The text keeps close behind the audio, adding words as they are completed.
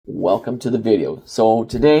welcome to the video. So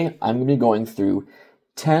today I'm going to be going through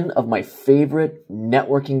 10 of my favorite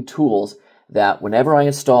networking tools that whenever I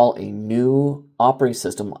install a new operating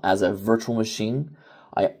system as a virtual machine,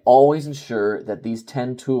 I always ensure that these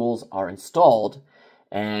 10 tools are installed,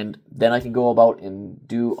 and then I can go about and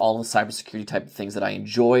do all the cybersecurity type of things that I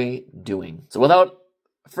enjoy doing. So without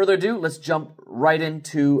further ado, let's jump right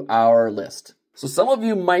into our list. So some of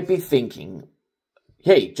you might be thinking,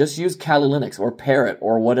 hey, just use Kali Linux or Parrot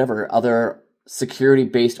or whatever other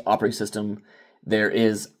security-based operating system there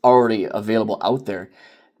is already available out there.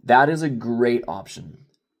 That is a great option.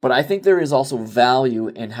 But I think there is also value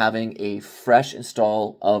in having a fresh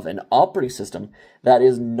install of an operating system that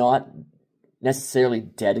is not necessarily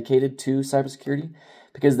dedicated to cybersecurity,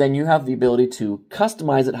 because then you have the ability to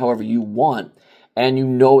customize it however you want, and you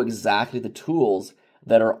know exactly the tools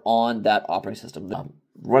that are on that operating system.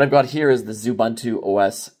 What I've got here is the Ubuntu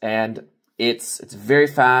OS, and it's very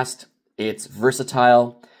fast, it's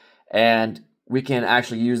versatile, and we can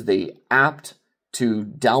actually use the apt to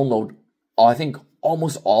download, I think,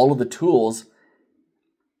 almost all of the tools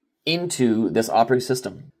into this operating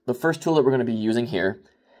system. The first tool that we're going to be using here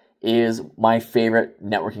is my favorite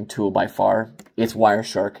networking tool by far. It's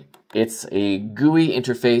Wireshark. It's a GUI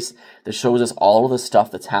interface that shows us all of the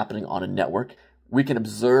stuff that's happening on a network. We can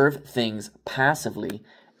observe things passively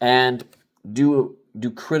and do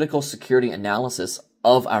critical security analysis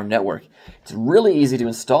of our network. It's really easy to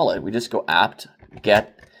install it. We just go apt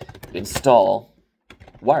get install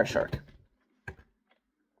Wireshark.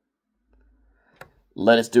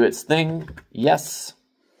 Let it do its thing. Yes.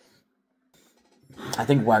 I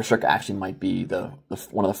think Wireshark actually might be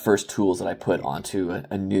one of the first tools that I put onto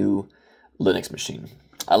a new Linux machine.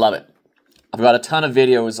 I love it. I've got a ton of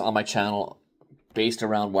videos on my channel based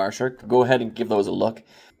around Wireshark. Go ahead and give those a look.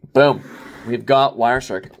 Boom. We've got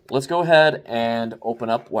Wireshark. Let's go ahead and open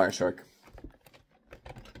up Wireshark.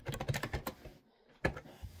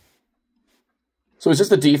 So it's just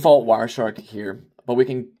the default Wireshark here, but we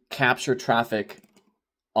can capture traffic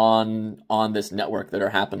on this network that are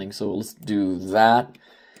happening. So let's do that,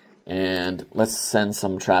 and let's send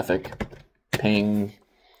some traffic. Ping.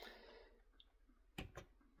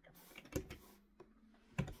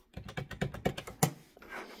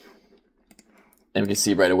 And we can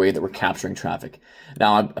see right away that we're capturing traffic.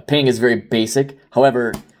 Now, a ping is very basic.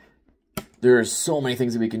 However, there's so many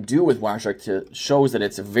things that we can do with Wireshark to shows that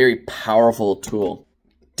it's a very powerful tool.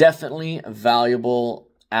 Definitely a valuable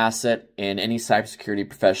asset in any cybersecurity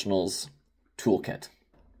professional's toolkit.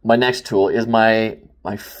 My next tool is my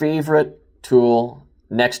favorite tool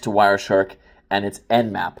next to Wireshark, and it's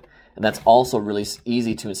Nmap. And that's also really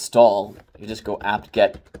easy to install. You just go apt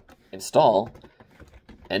get install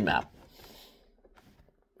Nmap.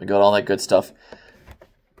 We got all that good stuff.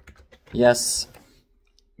 Yes.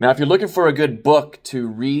 Now, if you're looking for a good book to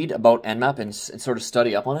read about Nmap and sort of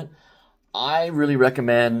study up on it, I really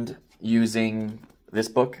recommend using this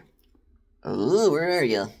book. Oh, where are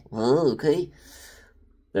you? Oh, okay.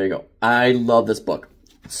 There you go. I love this book.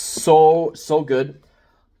 So good.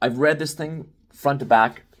 I've read this thing front to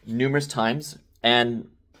back numerous times, and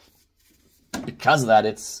because of that,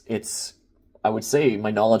 it's I would say my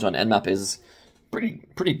knowledge on Nmap is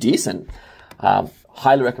pretty decent.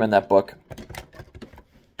 Highly recommend that book.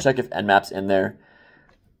 Check if Nmap's in there.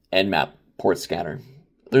 Nmap port scanner.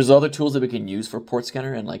 There's other tools that we can use for port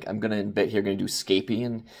scanner, and like I'm gonna embed here, gonna do Scapy,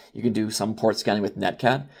 and you can do some port scanning with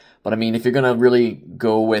Netcat. But I mean, if you're gonna really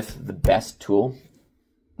go with the best tool,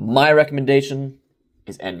 my recommendation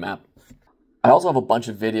is Nmap. I also have a bunch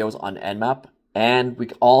of videos on Nmap, and we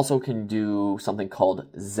also can do something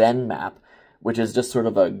called ZenMap, which is just sort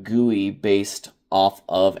of a GUI based off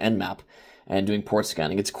of Nmap and doing port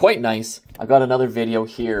scanning. It's quite nice. I've got another video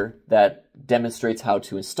here that demonstrates how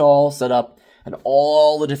to install, set up, and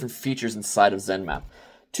all the different features inside of ZenMap.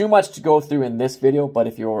 Too much to go through in this video, but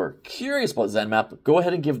if you're curious about ZenMap, go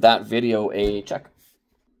ahead and give that video a check.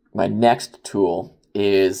 My next tool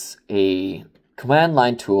is a command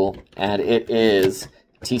line tool, and it is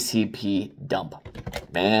TCP dump.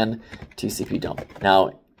 Man, TCP dump.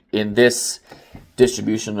 Now, in this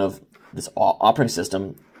distribution of this operating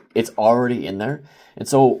system, it's already in there. And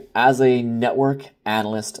so as a network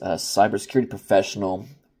analyst, a cybersecurity professional,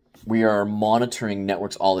 we are monitoring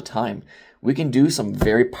networks all the time. We can do some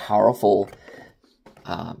very powerful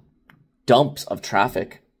dumps of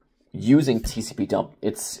traffic using TCP dump.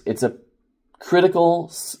 It's a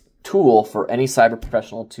critical tool for any cyber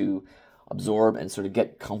professional to absorb and sort of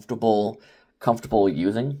get comfortable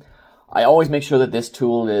using. I always make sure that this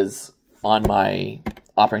tool is on my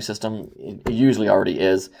operating system. It usually already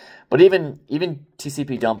is, but even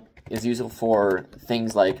TCP dump is useful for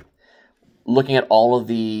things like looking at all of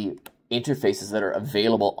the interfaces that are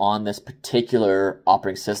available on this particular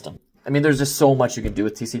operating system. I mean, there's just so much you can do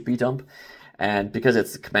with TCP dump. And because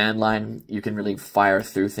it's the command line, you can really fire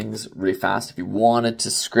through things really fast. If you wanted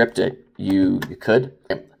to script it, you could.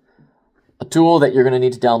 A tool that you're going to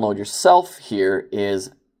need to download yourself here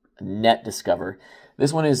is NetDiscover.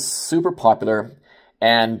 This one is super popular,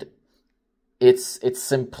 and its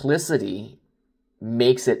simplicity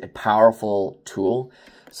makes it a powerful tool.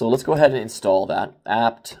 So let's go ahead and install that.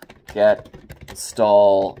 apt-get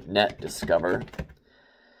install NetDiscover.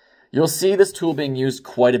 You'll see this tool being used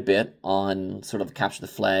quite a bit on sort of capture the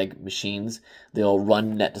flag machines. They'll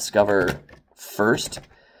run NetDiscover first,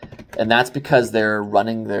 and that's because they're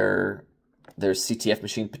running their CTF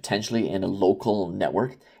machine potentially in a local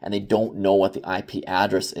network, and they don't know what the IP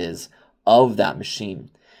address is of that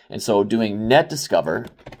machine. And so doing NetDiscover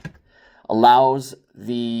allows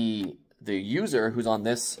the user who's on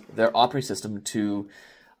their operating system to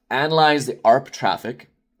analyze the ARP traffic,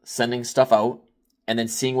 sending stuff out, and then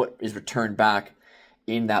seeing what is returned back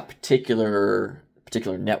in that particular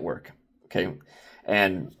network, okay?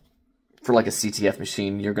 And for like a CTF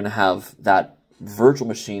machine, you're going to have that virtual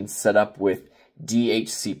machine set up with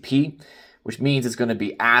DHCP, which means it's going to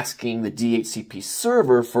be asking the DHCP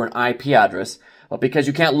server for an IP address, but because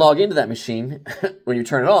you can't log into that machine when you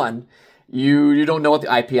turn it on, you don't know what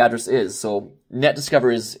the IP address is. So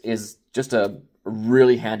NetDiscover is just a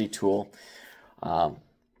really handy tool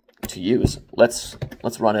to use. Let's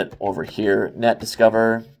run it over here.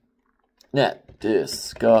 NetDiscover, and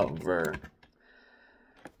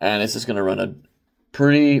it's just going to run a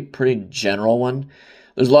pretty general one.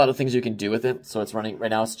 There's a lot of things you can do with it. So it's running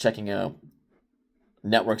right now. It's checking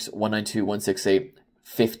networks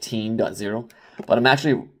 192.168.15.0, but I'm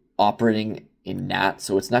actually operating in NAT,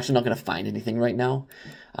 so it's actually not going to find anything right now,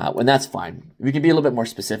 and that's fine. We can be a little bit more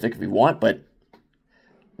specific if we want, but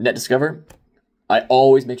NetDiscover, I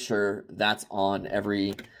always make sure that's on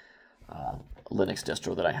every Linux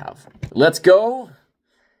distro that I have. Let's go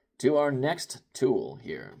to our next tool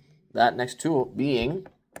here. That next tool being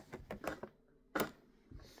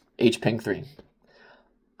hping3.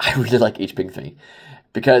 I really like hping3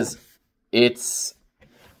 because it's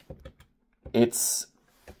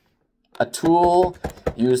a tool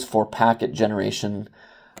used for packet generation.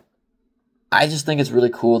 I just think it's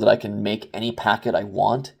really cool that I can make any packet I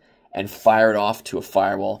want and fire it off to a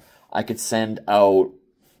firewall. I could send out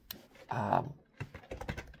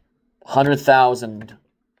 100,000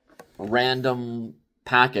 random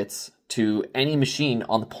packets to any machine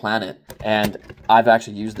on the planet, and I've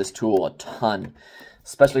actually used this tool a ton,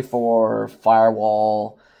 especially for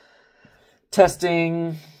firewall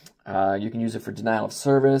testing. You can use it for denial of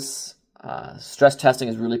service. Stress testing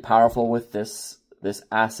is really powerful with this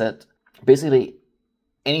asset. Basically,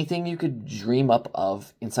 anything you could dream up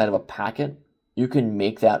of inside of a packet, you can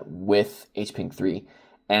make that with hping3.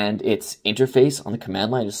 And its interface on the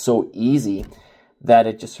command line is so easy that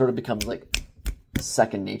it just sort of becomes like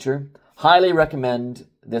second nature. Highly recommend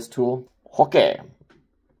this tool. Okay.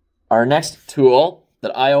 Our next tool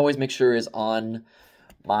that I always make sure is on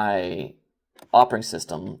my operating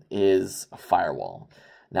system is a firewall.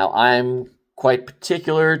 Now, I'm quite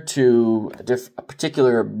particular to a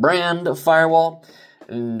particular brand of firewall,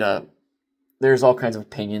 and there's all kinds of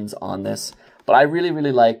opinions on this, but I really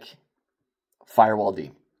like Firewall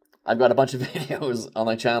D. I've got a bunch of videos on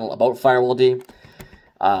my channel about Firewall D.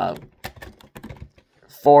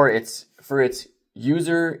 For its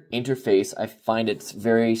user interface, I find it's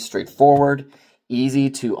very straightforward,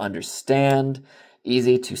 easy to understand,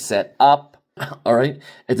 easy to set up. All right,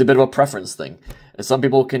 it's a bit of a preference thing. And some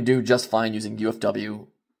people can do just fine using UFW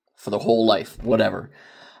for their whole life, whatever.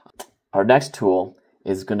 Our next tool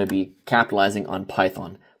is going to be capitalizing on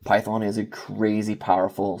Python. Python is a crazy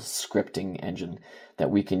powerful scripting engine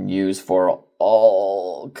that we can use for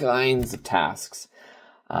all kinds of tasks.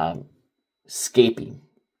 Scapy.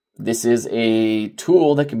 This is a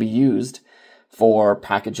tool that can be used for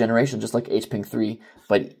packet generation, just like hping3,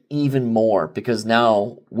 but even more, because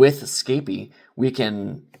now with Scapy, we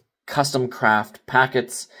can custom craft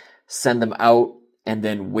packets, send them out, and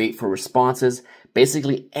then wait for responses.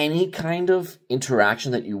 Basically, any kind of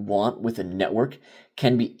interaction that you want with a network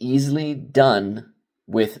can be easily done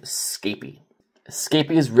with Scapy.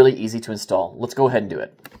 Scapy is really easy to install. Let's go ahead and do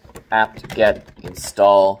it. apt-get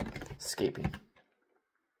install Scapy.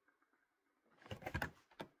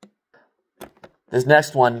 This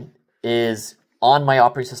next one is on my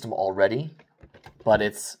operating system already, but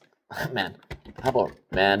it's, man, how about,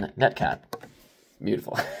 man, Netcat.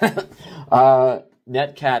 Beautiful.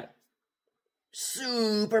 Netcat,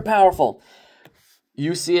 super powerful.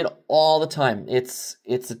 You see it all the time. It's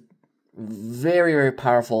a very, very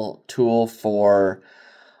powerful tool for,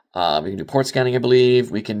 we can do port scanning, I believe.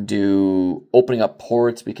 We can do opening up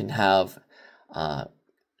ports. We can have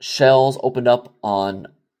shells opened up on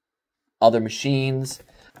other machines.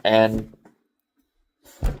 And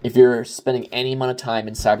if you're spending any amount of time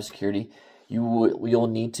in cybersecurity, you'll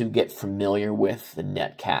need to get familiar with the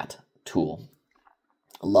Netcat tool.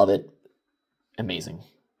 Love it. Amazing.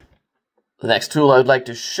 The next tool I would like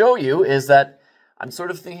to show you is that I'm sort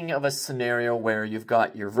of thinking of a scenario where you've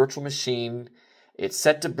got your virtual machine, it's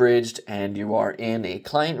set to bridged, and you are in a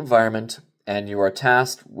client environment, and you are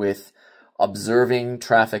tasked with observing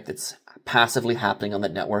traffic that's passively happening on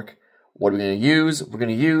that network. What are we going to use? We're going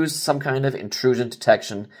to use some kind of intrusion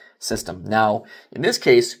detection system. Now, in this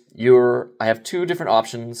case, I have two different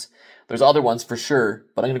options. There's other ones for sure,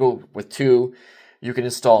 but I'm going to go with two. You can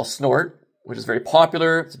install Snort, which is very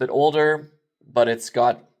popular. It's a bit older, but it's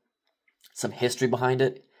got some history behind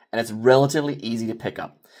it, and it's relatively easy to pick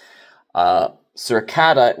up.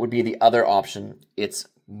 Soooooo would be the other option. It's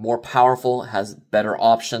more powerful, has better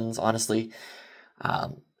options, honestly,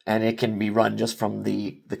 and it can be run just from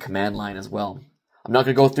the command line as well. I'm not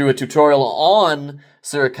going to go through a tutorial on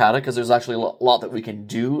Soooooo because there's actually a lot that we can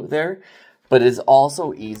do there, but it is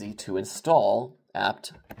also easy to install.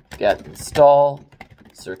 Apt get install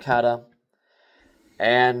Soooooo,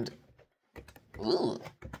 and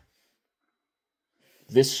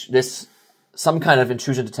this some kind of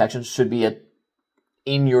intrusion detection should be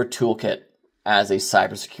in your toolkit as a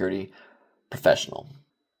cybersecurity professional.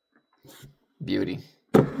 Beauty.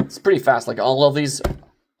 It's pretty fast. Like all of these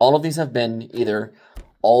have been either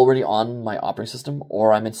already on my operating system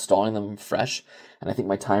or I'm installing them fresh. And I think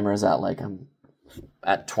my timer is I'm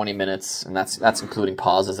at 20 minutes, and that's including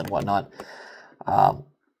pauses and whatnot. But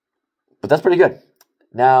that's pretty good.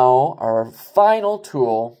 Now, our final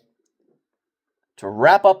tool to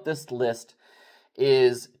wrap up this list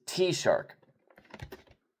is T-Shark.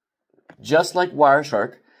 Just like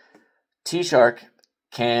Wireshark, T-Shark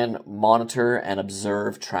can monitor and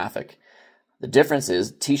observe traffic. The difference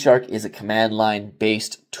is T-Shark is a command line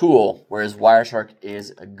based tool, whereas Wireshark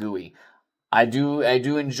is a GUI. I do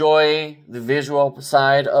enjoy the visual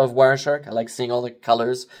side of Wireshark. I like seeing all the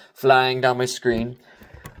colors flying down my screen.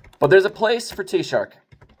 But there's a place for T-Shark.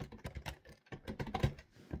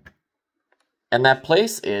 And that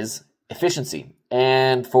place is efficiency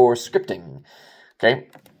and for scripting. Okay?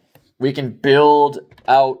 We can build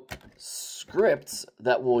out scripts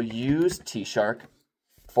that will use T-Shark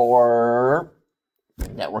for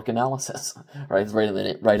network analysis. Right? It's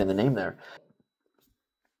right in the name there.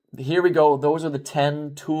 Here we go. Those are the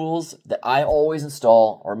 10 tools that I always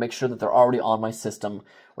install or make sure that they're already on my system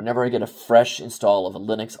whenever I get a fresh install of a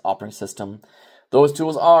Linux operating system. Those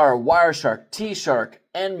tools are Wireshark, T-Shark,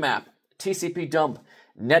 Nmap, TCP dump,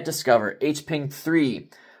 NetDiscover, HPing 3,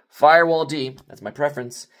 Firewall D, that's my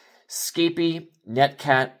preference, Scapy,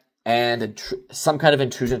 Netcat, and some kind of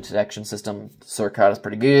intrusion detection system. Soooooo is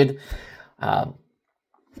pretty good.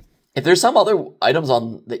 If there's some other items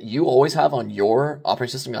that you always have on your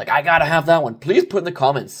operating system, you're like, I gotta have that one, please put in the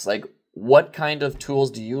comments. Like, what kind of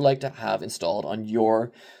tools do you like to have installed on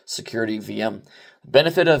your security VM? The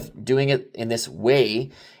benefit of doing it in this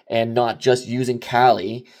way and not just using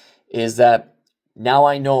Kali is that now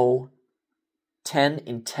I know 10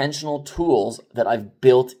 intentional tools that I've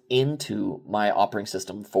built into my operating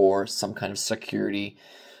system for some kind of security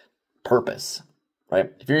purpose.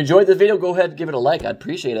 Right? If you enjoyed the video, go ahead and give it a like. I'd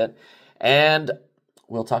appreciate it. And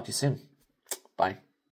we'll talk to you soon. Bye.